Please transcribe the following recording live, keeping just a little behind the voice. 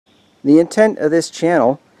The intent of this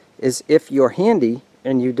channel is if you're handy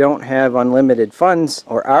and you don't have unlimited funds,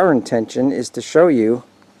 or our intention is to show you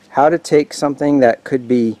how to take something that could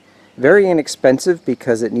be very inexpensive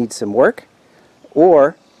because it needs some work,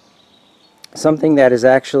 or something that is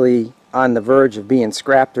actually on the verge of being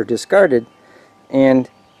scrapped or discarded, and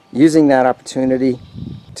using that opportunity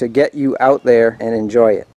to get you out there and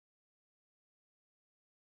enjoy it.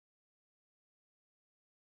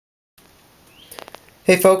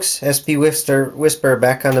 Hey folks, SP Whisperer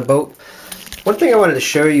back on the boat. One thing I wanted to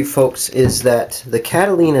show you folks is that the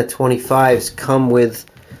Catalina 25s come with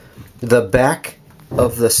the back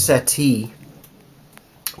of the settee,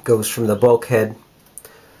 goes from the bulkhead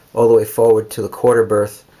all the way forward to the quarter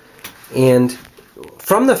berth, and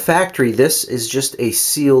from the factory this is just a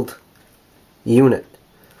sealed unit.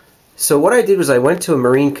 So what I did was I went to a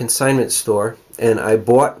marine consignment store and I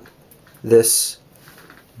bought this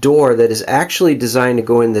door that is actually designed to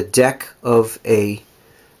go in the deck of a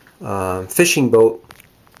fishing boat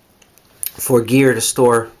for gear to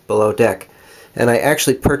store below deck. And I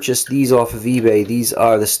actually purchased these off of eBay. These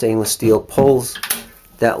are the stainless steel poles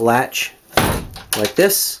that latch like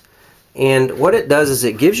this, and what it does is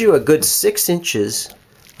it gives you a good 6 inches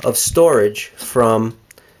of storage from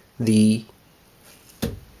the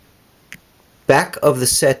back of the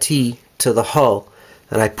settee to the hull.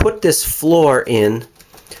 And I put this floor in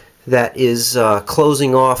that is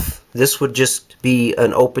closing off. This would just be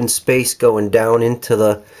an open space going down into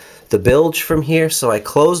the bilge from here, so I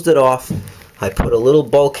closed it off. I put a little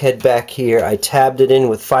bulkhead back here. I tabbed it in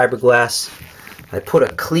with fiberglass. I put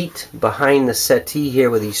a cleat behind the settee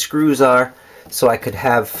here where these screws are, so I could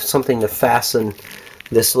have something to fasten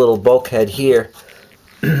this little bulkhead here.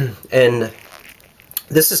 And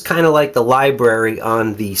this is kind of like the library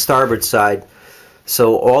on the starboard side.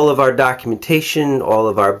 So all of our documentation, all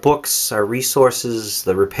of our books, our resources,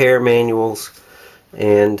 the repair manuals,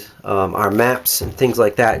 and our maps and things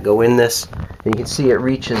like that go in this. And you can see it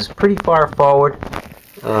reaches pretty far forward,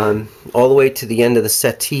 all the way to the end of the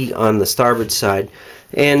settee on the starboard side.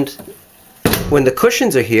 And when the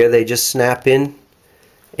cushions are here, they just snap in,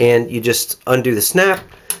 and you just undo the snap,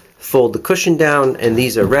 fold the cushion down, and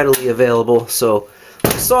these are readily available. So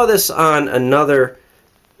I saw this on another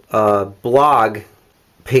blog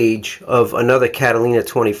page of another Catalina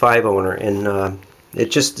 25 owner, and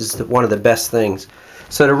it just is one of the best things.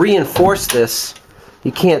 So to reinforce this,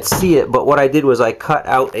 you can't see it, but what I did was I cut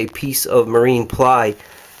out a piece of marine ply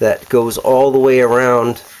that goes all the way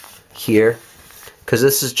around here, because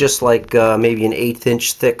this is just like maybe an 1/8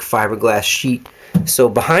 inch thick fiberglass sheet. So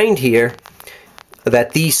behind here,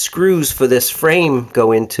 that these screws for this frame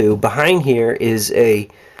go into, behind here is a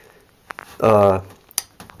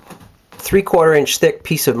 3/4 inch thick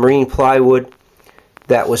piece of marine plywood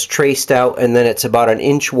that was traced out, and then it's about 1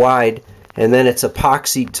 inch wide, and then it's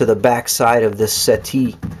epoxied to the back side of this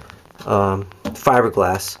settee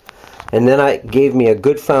fiberglass. And then it gave me a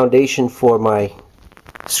good foundation for my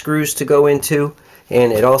screws to go into,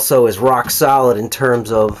 and it also is rock solid in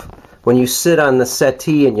terms of when you sit on the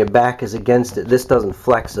settee and your back is against it, this doesn't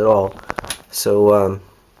flex at all. So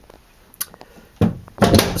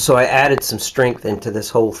so I added some strength into this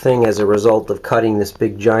whole thing as a result of cutting this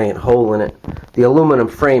big giant hole in it. The aluminum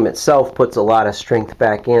frame itself puts a lot of strength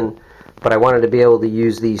back in, but I wanted to be able to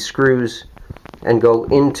use these screws and go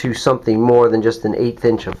into something more than just an 1/8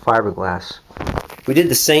 inch of fiberglass. We did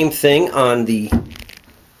the same thing on the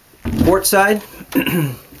port side.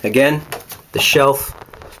 Again, the shelf.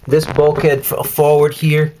 This bulkhead forward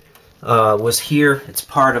here was here. It's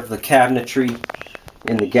part of the cabinetry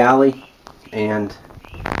in the galley, and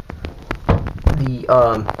the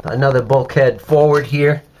another bulkhead forward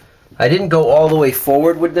here. I didn't go all the way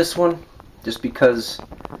forward with this one just because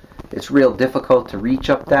it's real difficult to reach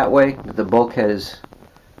up that way. The bulkhead is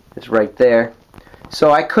right there. So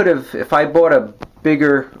I could have, if I bought a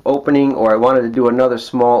bigger opening or I wanted to do another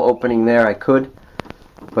small opening there, I could.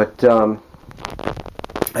 But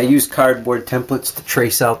I used cardboard templates to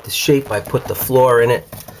trace out the shape. I put the floor in it,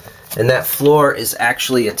 and that floor is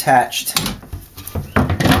actually attached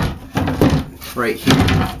right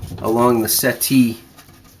here along the settee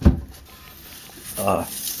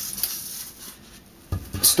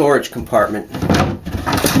storage compartment.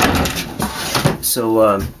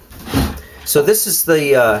 So so this is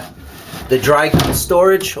the dry goods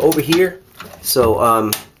storage over here. So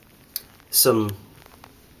all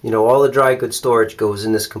the dry goods storage goes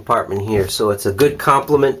in this compartment here. So it's a good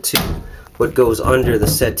complement to what goes under the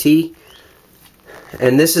settee.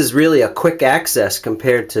 And this is really a quick access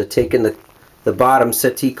compared to taking the bottom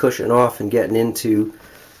settee cushion off and getting into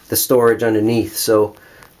the storage underneath. So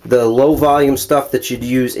The low volume stuff that you'd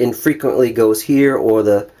use infrequently goes here, or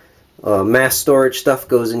the mass storage stuff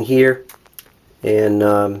goes in here,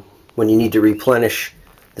 and when you need to replenish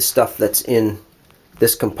the stuff that's in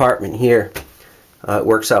this compartment here, it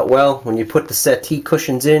works out well. When you put the settee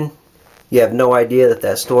cushions in, you have no idea that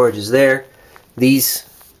that storage is there. These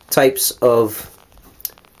types of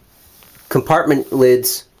compartment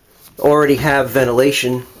lids already have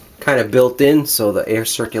ventilation kind of built in, so the air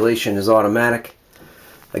circulation is automatic.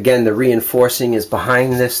 Again, the reinforcing is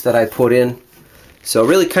behind this that I put in, so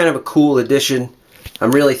really kind of a cool addition.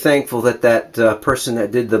 I'm really thankful that that person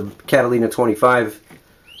that did the Catalina 25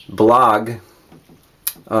 blog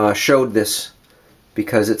showed this,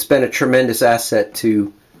 because it's been a tremendous asset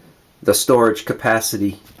to the storage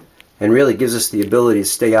capacity and really gives us the ability to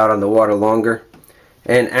stay out on the water longer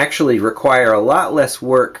and actually require a lot less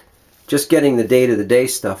work just getting the day-to-day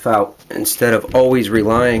stuff out, instead of always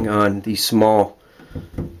relying on these small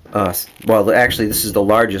well, actually this is the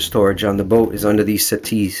largest storage on the boat, is under these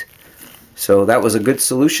settees. So that was a good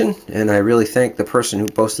solution, and I really thank the person who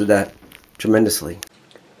posted that tremendously.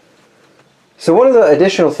 So one of the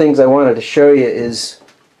additional things I wanted to show you is,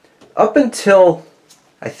 up until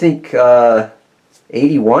I think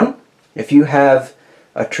 81, if you have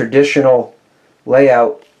a traditional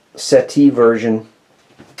layout settee version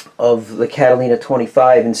of the Catalina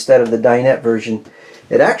 25 instead of the dinette version,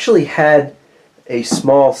 it actually had a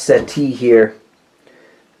small settee here,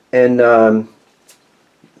 and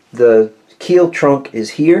the keel trunk is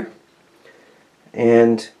here,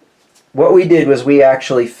 and what we did was we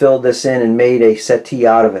actually filled this in and made a settee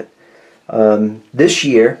out of it. This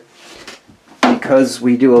year, because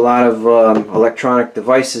we do a lot of electronic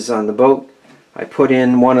devices on the boat, I put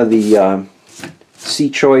in one of the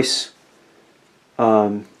C-Choice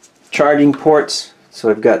charging ports. So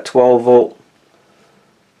I've got 12 volt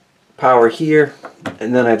power here,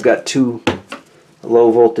 and then I've got two low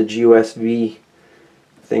voltage USB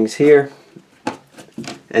things here,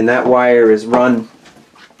 and that wire is run.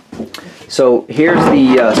 So here's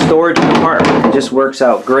the storage compartment. It just works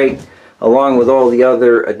out great, along with all the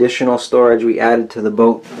other additional storage we added to the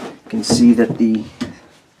boat. You can see that the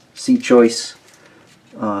C-Choice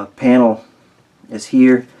panel is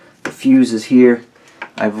here, the fuse is here.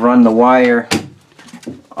 I've run the wire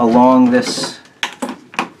along this.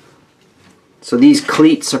 So these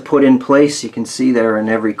cleats are put in place. You can see they're in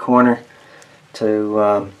every corner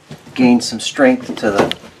to gain some strength to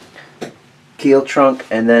the keel trunk,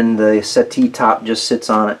 and then the settee top just sits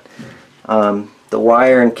on it. The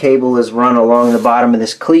wire and cable is run along the bottom of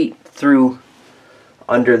this cleat through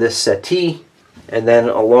under this settee, and then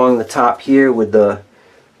along the top here with the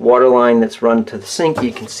water line that's run to the sink.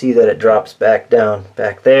 You can see that it drops back down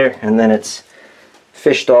back there, and then it's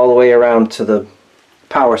fished all the way around to the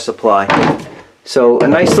power supply. So a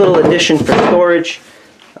nice little addition for storage,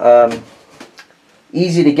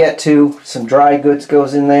 easy to get to. Some dry goods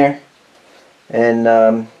goes in there,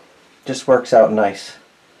 and just works out nice.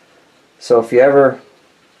 So if you ever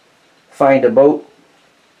find a boat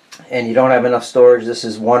and you don't have enough storage, this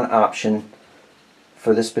is one option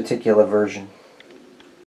for this particular version.